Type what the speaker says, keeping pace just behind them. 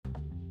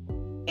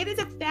It is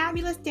a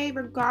fabulous day,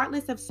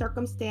 regardless of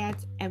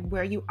circumstance and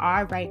where you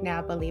are right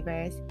now,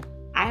 believers.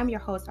 I am your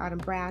host, Autumn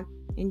Brown,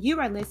 and you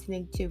are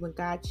listening to When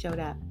God Showed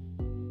Up.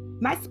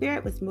 My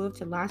spirit was moved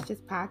to launch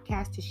this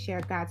podcast to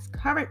share God's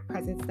current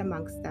presence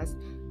amongst us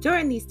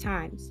during these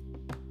times.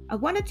 I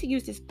wanted to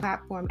use this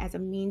platform as a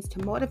means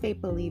to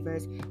motivate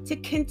believers to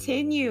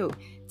continue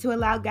to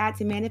allow God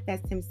to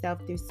manifest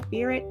Himself through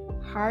spirit,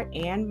 heart,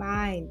 and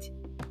mind.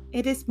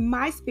 It is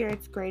my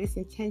spirit's greatest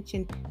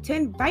intention to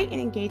invite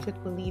and engage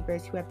with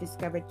believers who have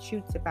discovered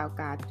truths about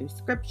God through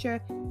scripture,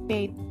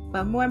 faith,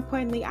 but more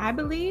importantly, I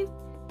believe,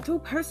 through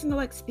personal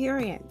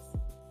experience.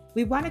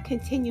 We want to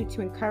continue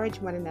to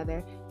encourage one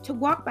another to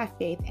walk by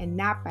faith and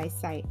not by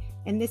sight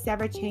in this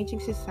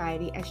ever-changing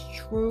society as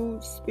true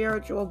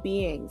spiritual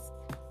beings.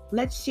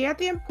 Let's share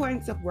the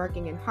importance of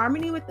working in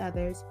harmony with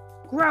others,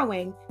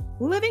 growing,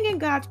 living in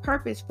God's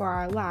purpose for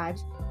our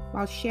lives,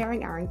 while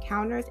sharing our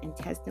encounters and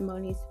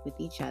testimonies with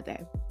each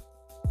other.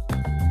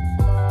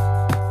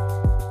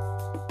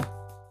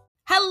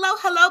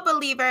 Hello,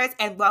 believers,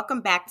 and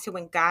welcome back to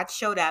When God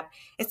Showed Up.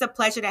 It's a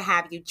pleasure to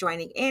have you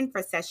joining in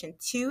for session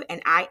 2,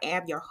 and I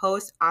am your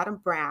host,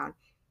 Autumn Brown.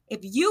 If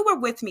you were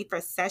with me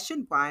for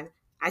session 1,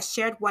 I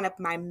shared one of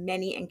my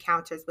many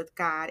encounters with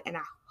God, and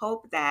I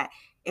hope that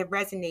it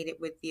resonated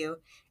with you.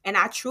 And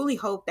I truly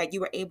hope that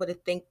you were able to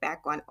think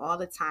back on all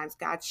the times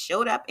God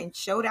showed up and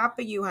showed out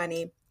for you,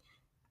 honey.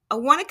 I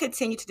want to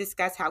continue to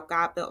discuss how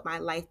God built my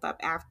life up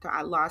after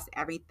I lost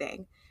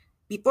everything.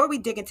 Before we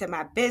dig into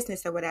my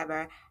business or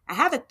whatever, I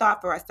have a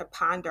thought for us to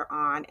ponder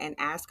on and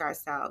ask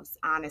ourselves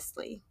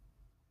honestly.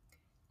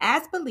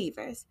 As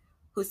believers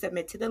who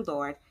submit to the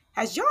Lord,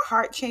 has your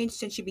heart changed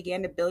since you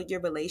began to build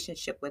your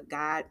relationship with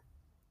God?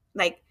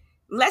 Like,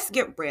 let's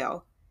get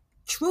real.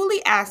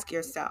 Truly ask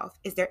yourself,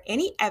 is there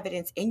any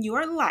evidence in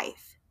your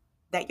life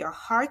that your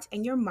heart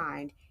and your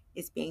mind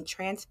is being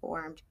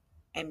transformed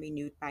and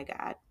renewed by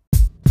God?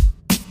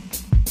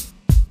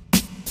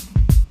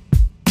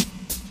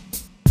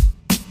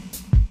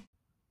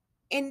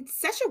 In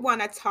session 1,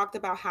 I talked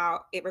about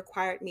how it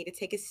required me to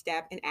take a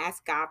step and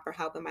ask God for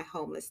help in my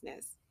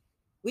homelessness.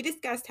 We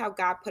discussed how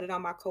God put it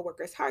on my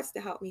coworkers' hearts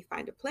to help me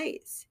find a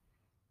place.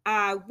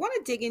 I want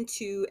to dig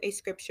into a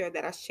scripture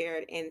that I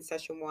shared in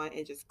session 1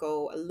 and just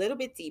go a little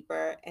bit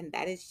deeper, and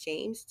that is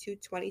James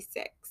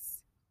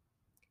 2:26.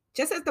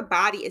 Just as the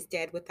body is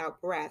dead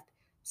without breath,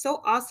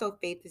 so also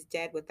faith is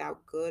dead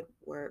without good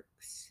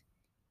works.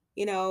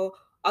 You know,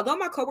 although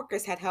my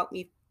coworkers had helped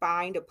me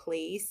find a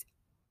place,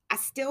 I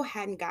still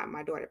hadn't gotten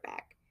my daughter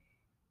back.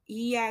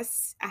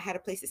 Yes, I had a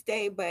place to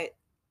stay, but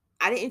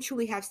I didn't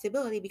truly have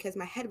stability because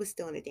my head was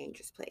still in a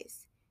dangerous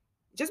place.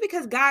 Just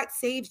because God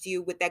saves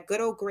you with that good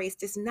old grace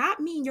does not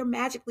mean you're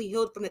magically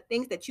healed from the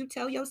things that you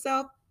tell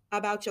yourself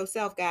about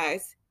yourself,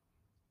 guys.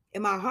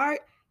 In my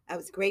heart, I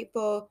was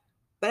grateful,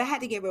 but I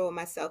had to get real with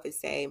myself and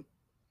say,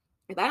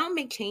 if I don't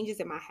make changes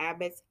in my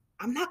habits,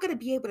 I'm not going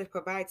to be able to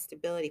provide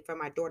stability for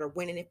my daughter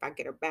when and if I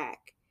get her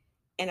back.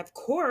 And of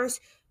course,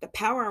 the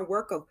power and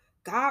work of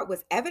God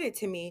was evident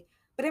to me,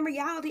 but in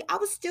reality, I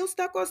was still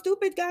stuck on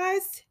stupid,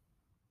 guys.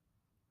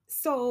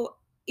 So,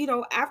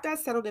 after I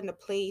settled in the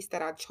place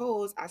that I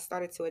chose, I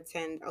started to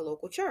attend a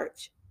local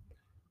church.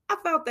 I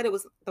felt that it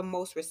was the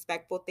most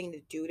respectful thing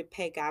to do to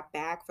pay God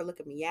back for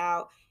looking me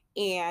out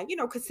and,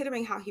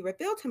 considering how He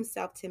revealed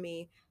Himself to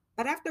me.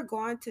 But after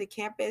going to the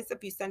campus a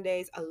few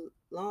Sundays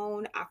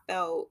alone, I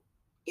felt,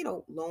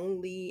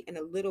 lonely and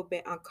a little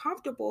bit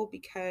uncomfortable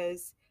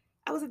because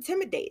I was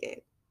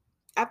intimidated.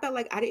 I felt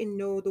like I didn't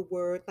know the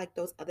word like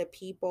those other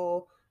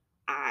people.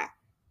 I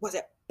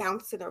wasn't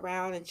bouncing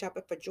around and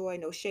jumping for joy,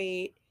 no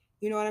shade.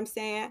 You know what I'm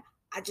saying?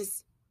 I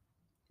just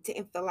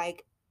didn't feel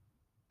like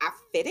I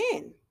fit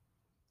in.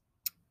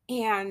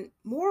 And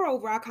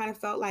moreover, I kind of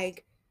felt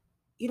like,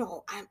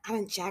 I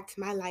done jacked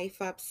my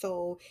life up,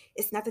 so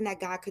it's nothing that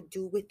God could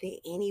do with it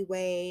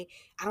anyway.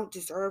 I don't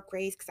deserve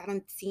grace because I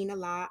done seen a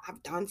lot.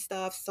 I've done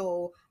stuff,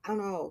 so I don't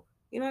know.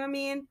 You know what I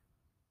mean?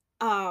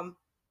 Um,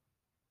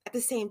 at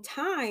the same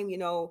time,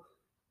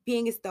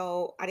 being as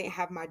though I didn't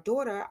have my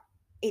daughter,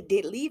 it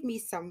did leave me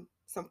some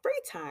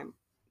free time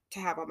to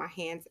have on my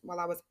hands while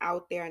I was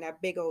out there in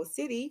that big old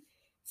city.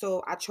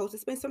 So I chose to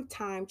spend some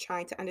time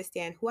trying to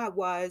understand who I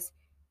was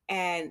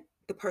and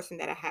the person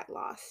that I had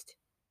lost.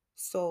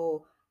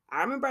 So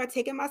I remember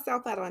taking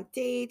myself out on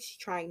dates,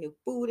 trying new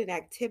food and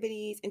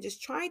activities, and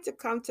just trying to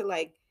come to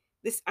like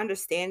this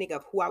understanding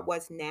of who I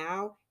was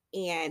now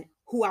and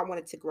who I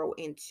wanted to grow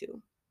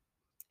into.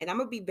 And I'm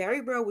gonna be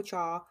very real with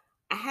y'all.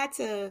 I had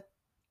to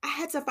I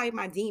had to fight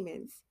my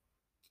demons.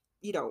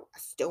 I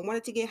still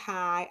wanted to get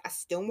high. I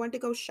still wanted to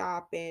go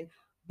shopping,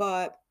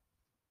 but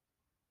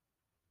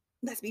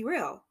let's be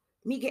real.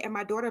 Me getting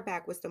my daughter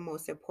back was the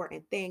most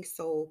important thing.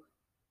 So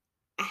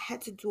I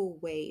had to do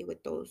away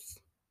with those,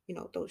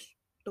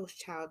 those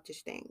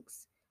childish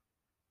things.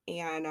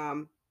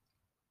 And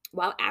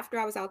while after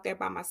I was out there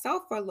by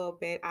myself for a little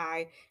bit,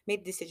 I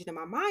made the decision in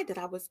my mind that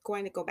I was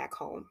going to go back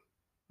home.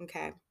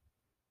 Okay.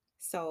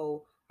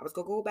 So I was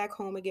gonna go back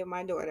home and get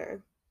my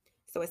daughter.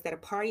 So instead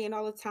of partying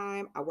all the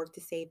time, I worked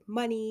to save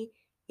money.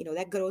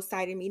 That good old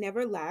side of me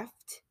never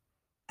left.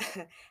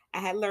 I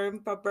had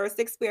learned from first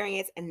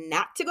experience and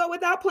not to go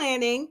without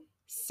planning.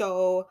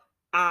 So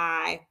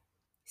I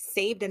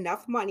saved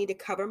enough money to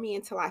cover me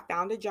until I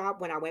found a job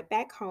when I went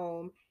back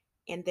home.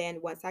 And then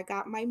once I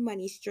got my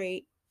money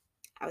straight,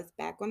 I was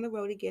back on the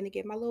road again to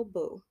get my little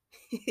boo.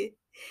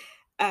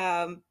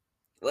 um,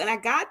 when I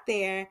got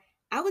there,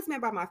 I was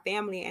met by my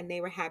family and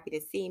they were happy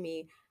to see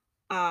me.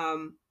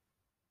 Um,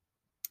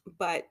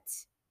 but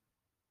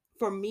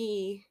for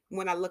me,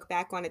 when I look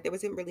back on it, there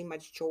wasn't really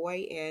much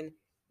joy in,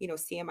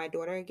 seeing my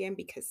daughter again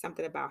because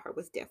something about her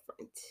was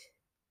different.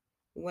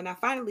 When I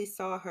finally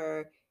saw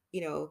her,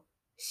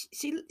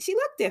 she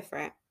looked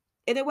different.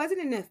 And it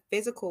wasn't in a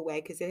physical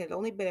way because it had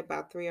only been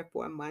about 3 or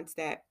 4 months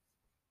that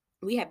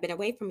we had been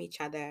away from each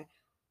other.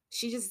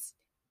 She just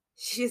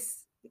she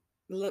just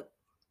looked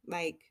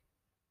like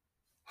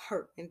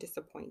hurt and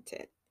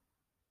disappointed.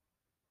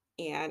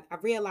 And I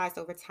realized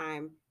over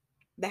time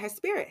that her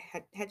spirit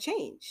had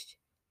changed.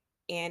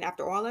 And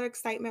after all her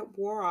excitement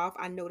wore off,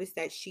 I noticed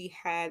that she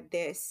had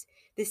this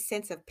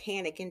sense of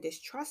panic and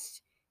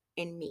distrust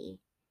in me.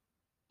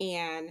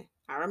 And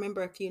I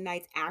remember a few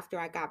nights after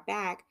I got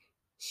back,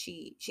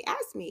 she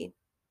asked me,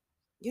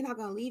 "You're not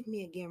gonna leave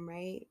me again,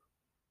 right?"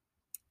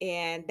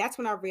 And that's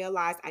when I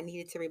realized I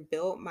needed to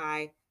rebuild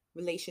my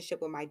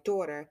relationship with my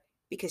daughter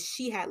because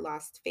she had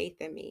lost faith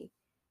in me.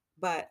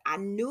 But I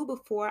knew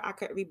before I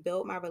could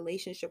rebuild my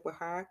relationship with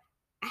her,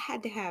 I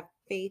had to have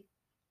faith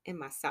in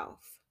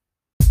myself.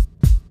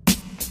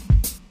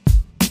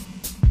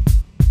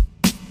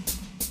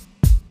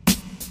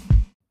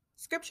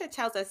 Scripture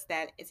tells us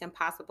that it's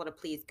impossible to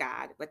please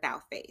God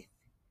without faith.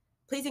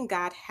 Pleasing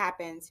God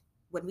happens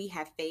when we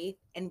have faith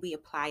and we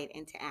apply it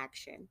into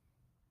action.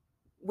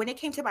 When it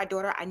came to my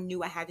daughter, I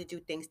knew I had to do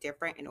things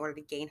different in order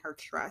to gain her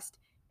trust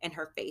and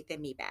her faith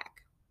in me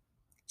back.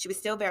 She was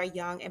still very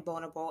young and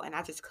vulnerable, and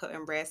I just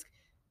couldn't risk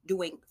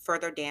doing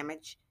further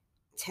damage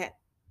to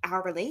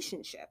our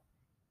relationship.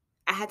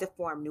 I had to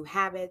form new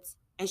habits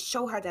and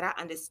show her that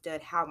I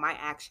understood how my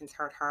actions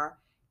hurt her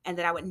and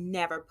that I would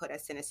never put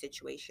us in a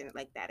situation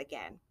like that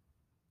again.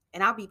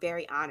 And I'll be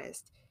very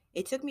honest,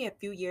 it took me a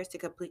few years to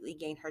completely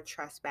gain her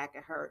trust back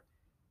and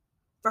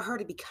for her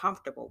to be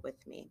comfortable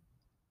with me.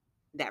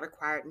 That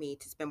required me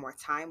to spend more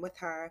time with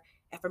her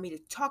and for me to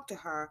talk to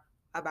her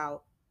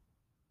about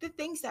the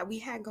things that we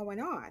had going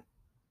on.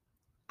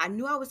 I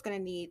knew I was going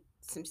to need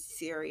some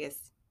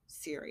serious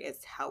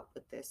help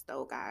with this,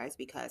 though, guys,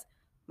 because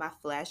my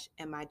flesh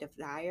and my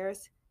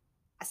desires,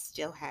 I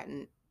still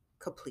hadn't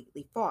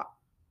completely fought.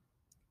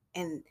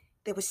 And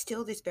there was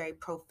still this very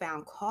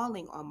profound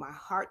calling on my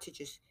heart to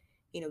just,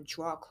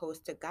 draw close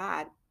to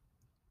God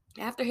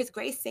after His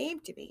grace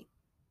saved me.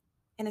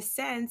 In a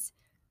sense,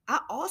 I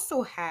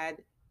also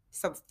had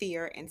some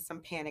fear and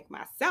some panic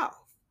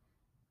myself.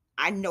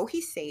 I know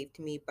He saved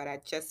me, but I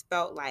just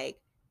felt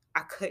like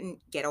I couldn't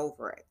get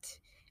over it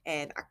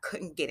and I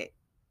couldn't get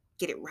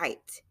it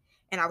right.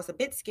 And I was a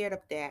bit scared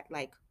of that,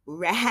 like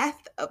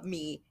wrath of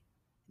me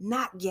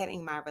not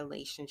getting my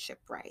relationship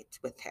right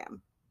with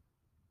Him.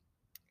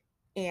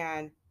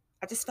 And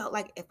I just felt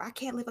like if I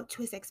can't live up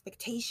to His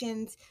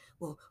expectations,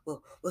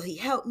 will He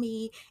help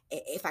me?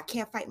 If I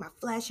can't fight my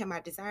flesh and my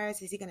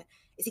desires, is he gonna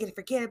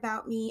forget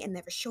about me and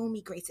never show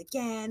me grace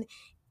again?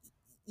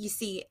 You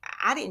see,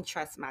 I didn't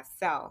trust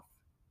myself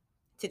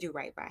to do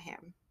right by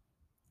Him.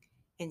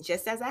 And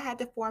just as I had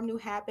to form new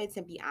habits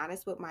and be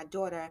honest with my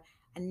daughter,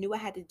 I knew I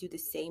had to do the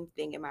same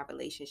thing in my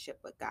relationship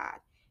with God.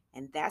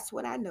 And that's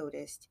what I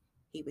noticed.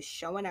 He was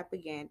showing up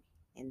again.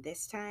 And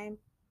this time,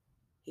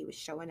 He was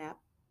showing up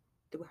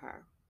through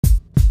her.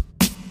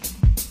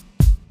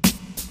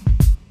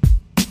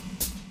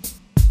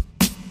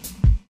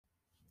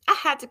 I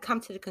had to come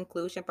to the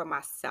conclusion for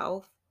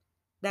myself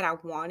that I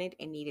wanted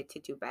and needed to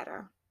do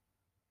better.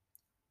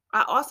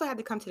 I also had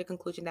to come to the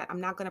conclusion that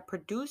I'm not going to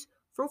produce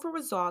fruitful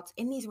results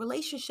in these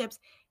relationships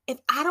if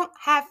I don't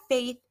have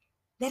faith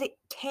that it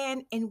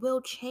can and will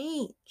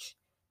change.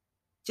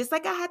 Just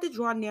like I had to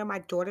draw near my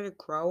daughter to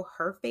grow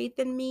her faith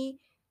in me,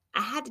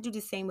 I had to do the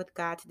same with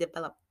God to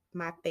develop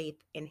my faith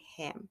in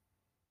Him.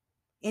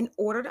 In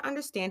order to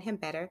understand Him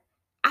better,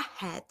 I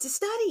had to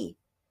study.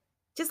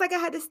 Just like I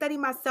had to study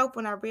myself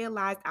when I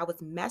realized I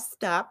was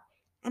messed up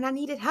and I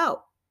needed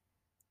help.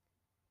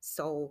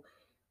 So,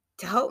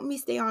 to help me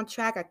stay on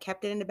track, I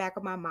kept it in the back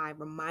of my mind,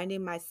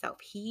 reminding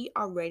myself He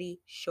already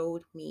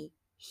showed me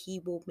He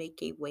will make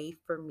a way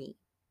for me.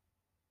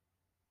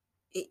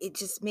 It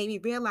just made me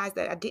realize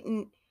that I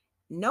didn't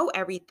know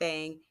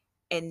everything,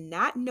 and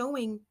not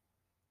knowing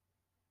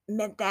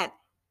meant that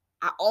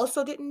I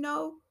also didn't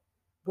know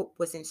what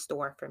was in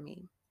store for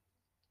me.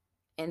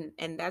 And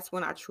that's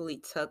when I truly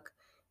took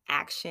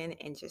action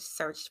and just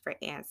searched for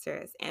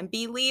answers. And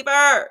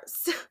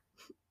believers,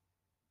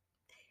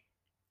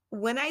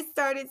 when I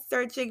started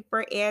searching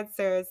for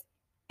answers,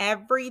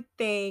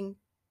 everything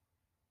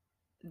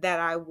that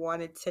I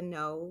wanted to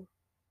know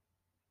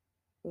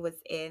was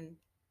in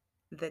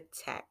the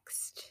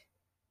text.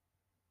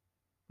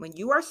 When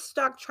you are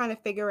stuck trying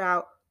to figure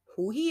out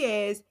who He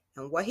is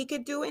and what He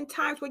could do in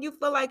times when you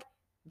feel like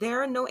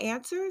there are no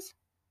answers,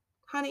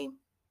 honey,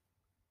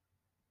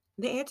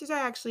 the answers are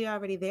actually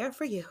already there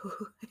for you.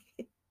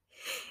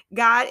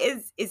 God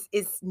is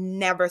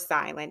never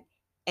silent,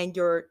 and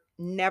you're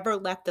never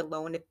left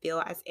alone to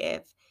feel as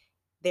if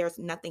there's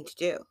nothing to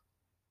do.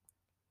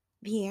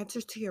 The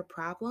answers to your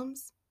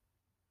problems,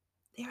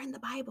 they're in the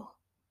Bible.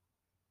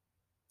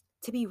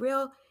 To be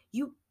real,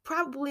 you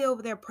probably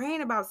over there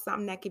praying about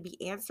something that could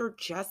be answered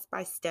just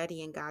by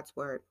studying God's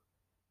word.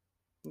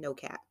 No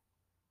cap.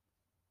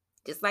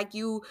 Just like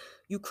you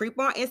creep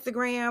on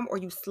Instagram or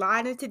you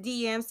slide into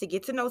DMs to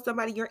get to know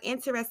somebody you're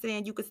interested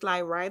in, you could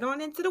slide right on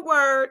into the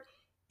word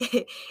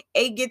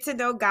and get to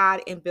know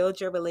God and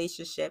build your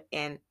relationship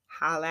and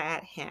holla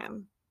at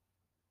him.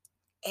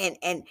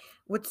 And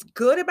what's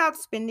good about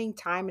spending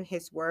time in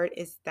his word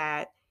is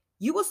that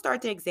you will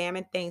start to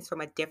examine things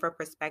from a different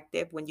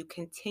perspective when you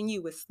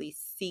continuously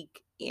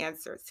seek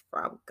answers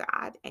from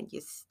God and you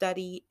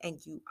study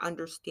and you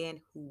understand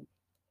who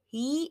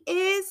he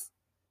is.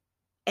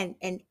 And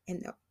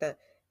the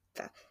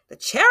the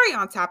cherry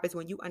on top is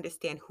when you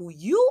understand who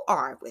you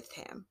are with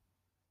him,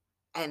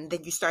 and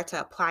then you start to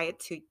apply it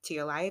to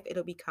your life.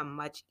 It'll become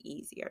much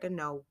easier to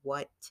know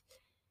what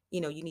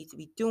you need to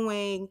be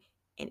doing,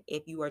 and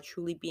if you are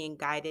truly being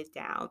guided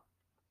down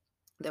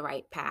the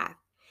right path.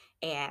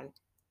 And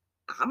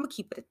I'm gonna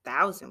keep it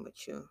 1,000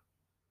 with you.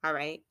 All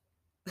right.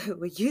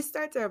 When you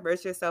start to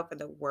immerse yourself in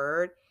the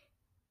word,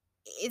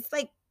 it's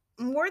like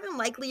more than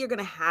likely you're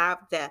gonna have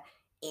the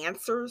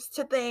answers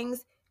to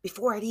things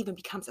before it even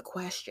becomes a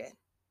question.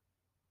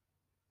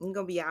 You're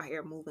gonna be out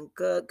here moving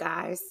good,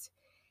 guys.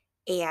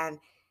 And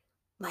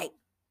like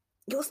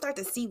you'll start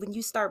to see when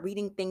you start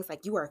reading things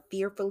like you are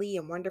fearfully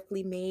and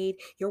wonderfully made,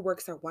 your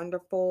works are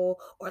wonderful,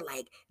 or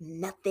like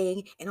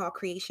nothing in all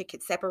creation can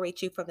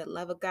separate you from the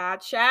love of God,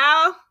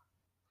 child.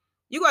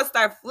 You're gonna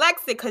start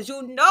flexing because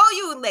you know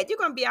you lit. You're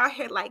gonna be out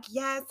here like,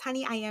 yes,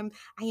 honey, I am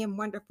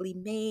wonderfully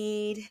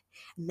made.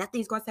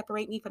 Nothing's gonna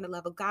separate me from the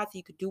love of God. So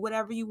you could do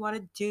whatever you want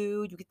to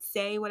do. You could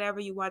say whatever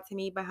you want to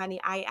me, but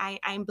honey,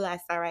 I'm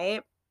blessed, all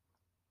right?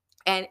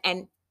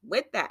 And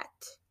with that,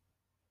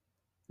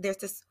 there's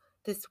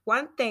this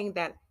one thing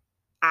that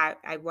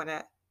I want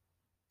to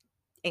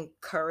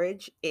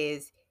encourage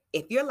is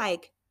if you're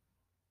like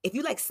if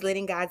you like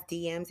slitting God's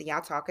DMs and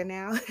y'all talking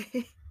now,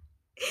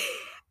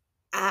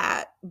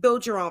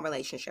 build your own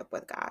relationship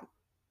with God.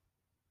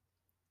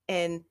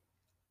 And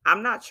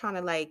I'm not trying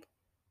to like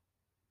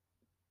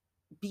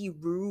be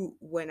rude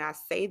when I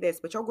say this,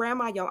 but your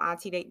grandma, your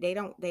auntie, they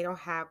don't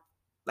have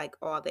like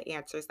all the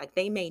answers. Like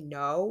they may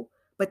know,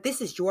 but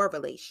this is your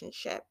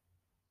relationship.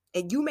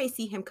 And you may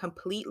see him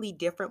completely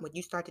different when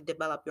you start to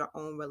develop your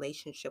own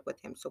relationship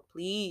with him. So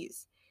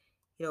please,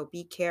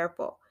 be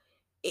careful.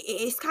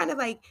 It's kind of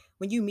like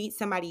when you meet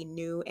somebody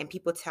new and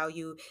people tell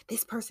you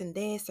this person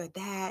this or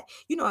that.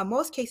 In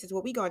most cases,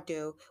 what we gonna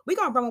do, we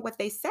gonna run with what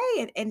they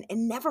say and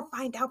never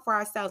find out for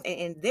ourselves. And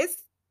in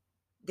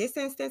this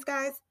instance,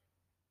 guys,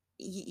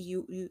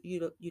 you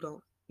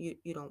don't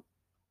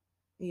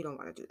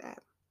want to do that.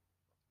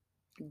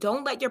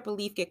 Don't let your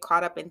belief get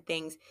caught up in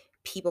things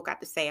people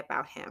got to say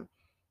about him.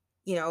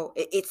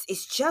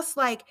 It's just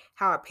like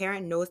how a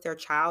parent knows their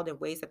child in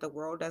ways that the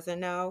world doesn't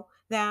know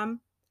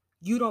them.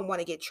 You don't want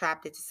to get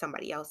trapped into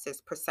somebody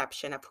else's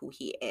perception of who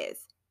he is.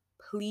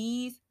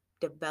 Please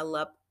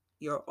develop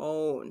your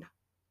own.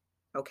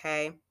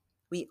 Okay?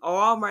 We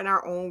all run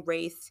our own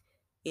race.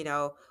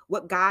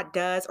 What God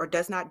does or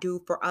does not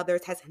do for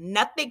others has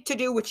nothing to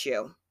do with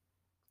you.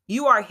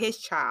 You are his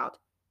child,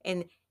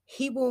 and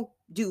he will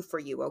do for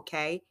you,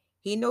 okay?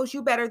 He knows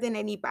you better than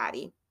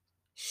anybody.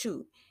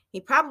 Shoot,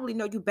 he probably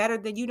know you better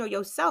than you know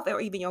yourself, or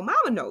even your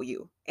mama know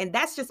you. And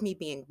that's just me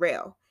being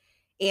real.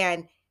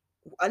 And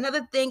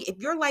another thing, if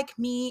you're like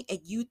me and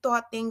you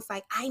thought things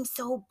like, I'm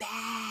so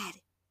bad,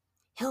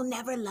 he'll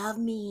never love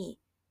me.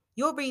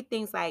 You'll read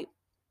things like,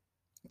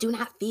 do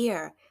not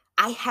fear.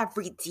 I have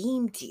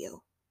redeemed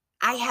you.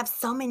 I have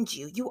summoned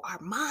you. You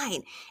are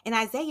mine. And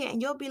Isaiah,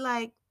 and you'll be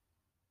like,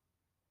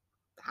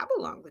 I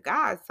belong to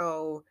God.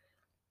 So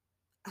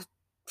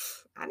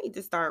I I need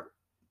to start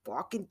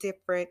walking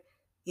different,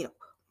 you know,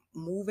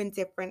 moving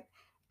different.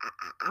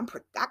 I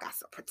got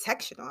some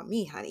protection on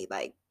me, honey.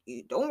 Like,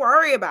 you don't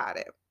worry about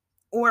it.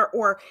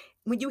 Or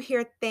when you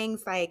hear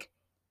things like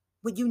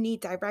when you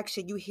need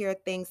direction, you hear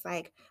things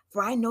like,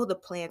 "For I know the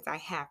plans I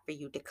have for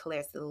you,"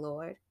 declares the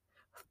Lord,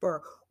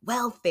 "for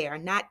welfare,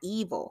 not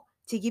evil,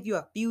 to give you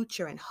a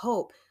future and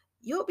hope."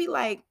 You'll be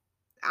like,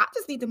 I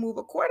just need to move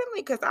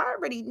accordingly because I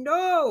already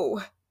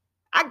know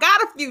I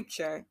got a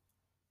future.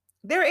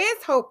 There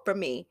is hope for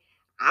me.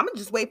 I'm gonna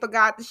just wait for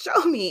God to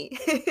show me.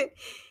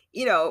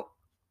 you know,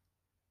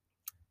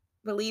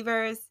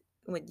 Believers,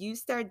 when you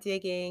start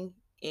digging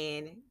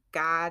in,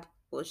 God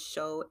will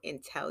show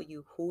and tell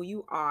you who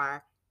you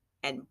are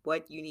and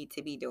what you need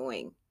to be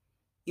doing.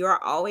 You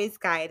are always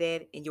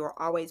guided and you are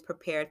always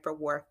prepared for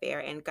warfare.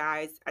 And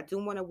guys, I do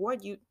want to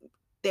warn you,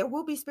 there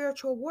will be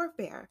spiritual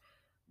warfare,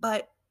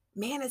 but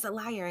man is a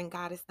liar and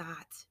God is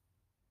not.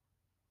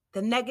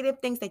 The negative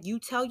things that you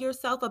tell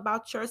yourself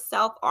about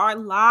yourself are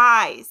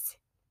lies.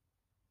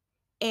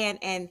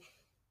 And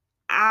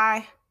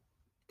I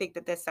think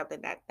that that's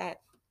something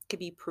that could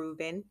be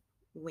proven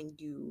when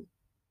you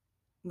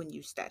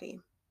study.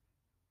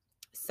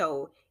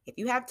 So if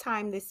you have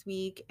time this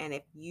week, and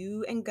if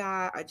you and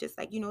God are just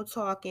like,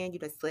 talking, you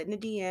just slid in the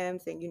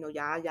DMs, and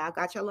y'all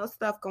got your little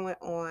stuff going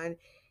on,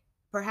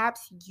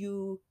 perhaps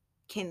you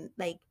can,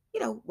 like,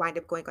 wind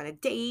up going on a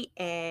date,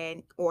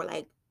 and or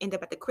like end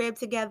up at the crib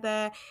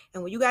together.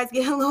 And when you guys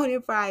get alone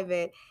in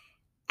private,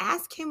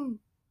 ask him,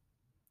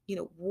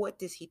 what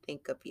does he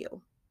think of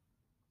you?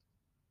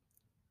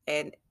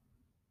 And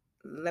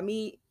let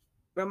me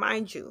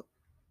remind you,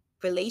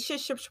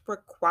 relationships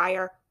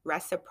require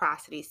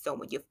reciprocity. So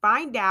when you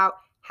find out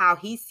how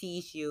he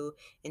sees you,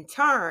 in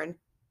turn,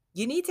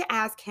 you need to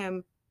ask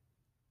him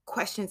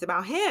questions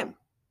about him.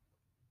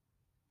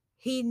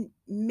 He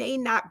may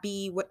not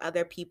be what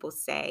other people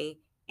say,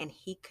 and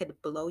he could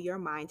blow your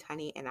mind,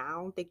 honey. And I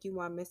don't think you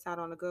want to miss out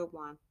on a good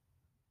one.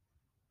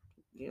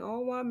 You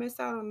don't want to miss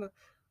out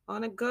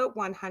on a good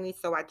one, honey.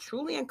 So I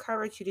truly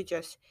encourage you to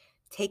just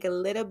take a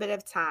little bit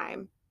of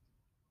time.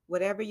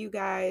 Whatever you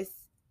guys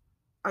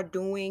are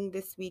doing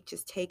this week,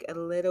 just take a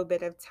little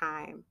bit of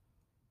time.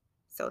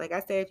 So, like I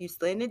said, if you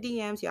slid in the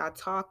DMs, y'all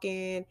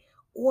talking,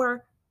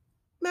 or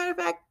matter of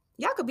fact,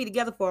 y'all could be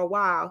together for a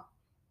while,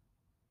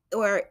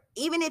 or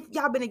even if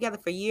y'all been together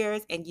for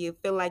years and you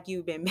feel like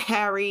you've been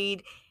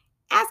married,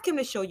 ask him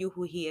to show you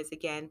who he is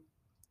again.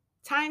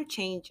 Time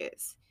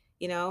changes,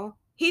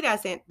 he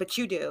doesn't, but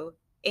you do.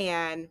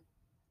 And,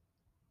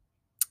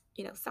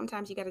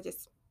 sometimes you got to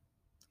just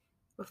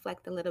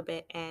reflect a little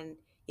bit, and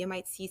you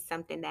might see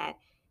something that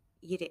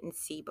you didn't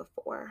see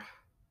before.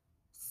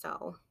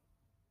 So,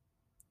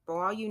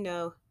 for all you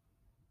know,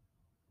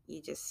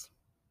 you just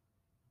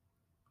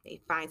may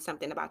find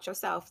something about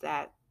yourself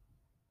that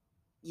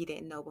you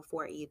didn't know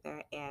before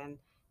either. And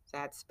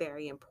that's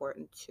very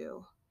important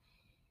too.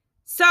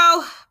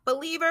 So,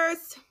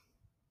 believers,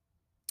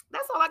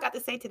 that's all I got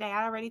to say today.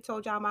 I already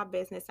told y'all my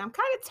business. I'm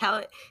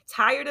kind of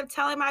tired of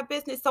telling my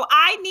business. So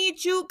I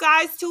need you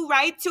guys to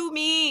write to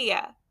me.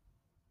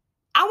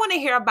 I want to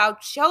hear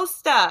about your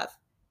stuff,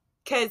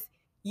 because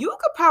you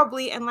could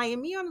probably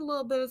enlighten me on a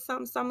little bit of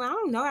something. I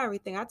don't know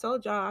everything. I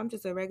told y'all I'm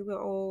just a regular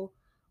old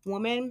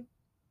woman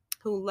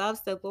who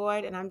loves the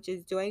Lord, and I'm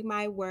just doing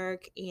my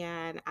work,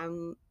 and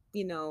I'm,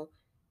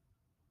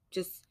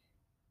 just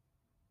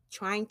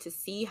trying to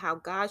see how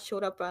God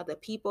showed up for other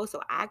people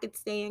so I could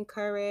stay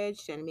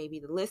encouraged, and maybe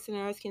the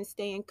listeners can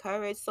stay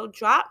encouraged. So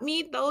drop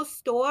me those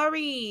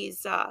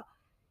stories.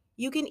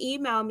 You can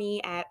email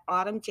me at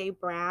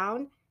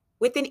autumnjbrown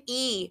with an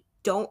E.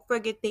 Don't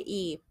forget the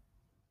E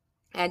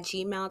at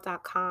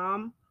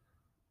gmail.com,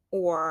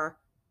 or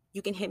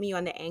you can hit me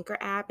on the Anchor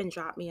app and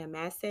drop me a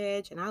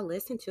message, and I'll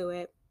listen to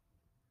it.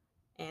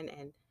 And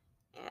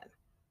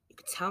you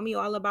can tell me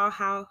all about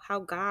how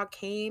God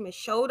came and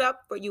showed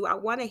up for you. I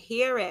want to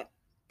hear it.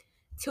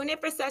 Tune in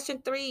for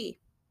session 3.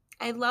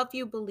 I love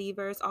you,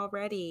 believers,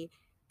 already.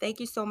 Thank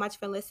you so much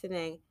for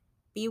listening.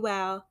 Be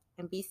well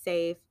and be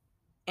safe.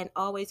 And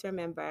always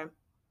remember,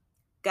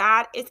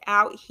 God is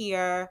out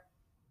here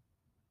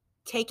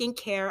taking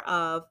care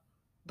of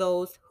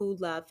those who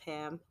love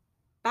him.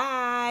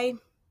 Bye.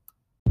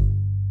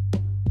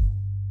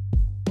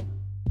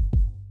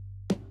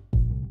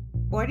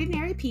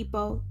 Ordinary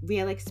people,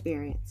 real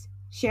experience,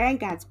 sharing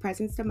God's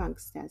presence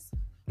amongst us.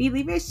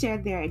 Believers share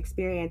their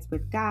experience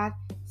with God,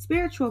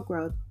 spiritual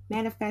growth,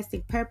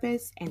 manifesting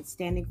purpose, and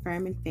standing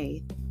firm in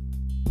faith.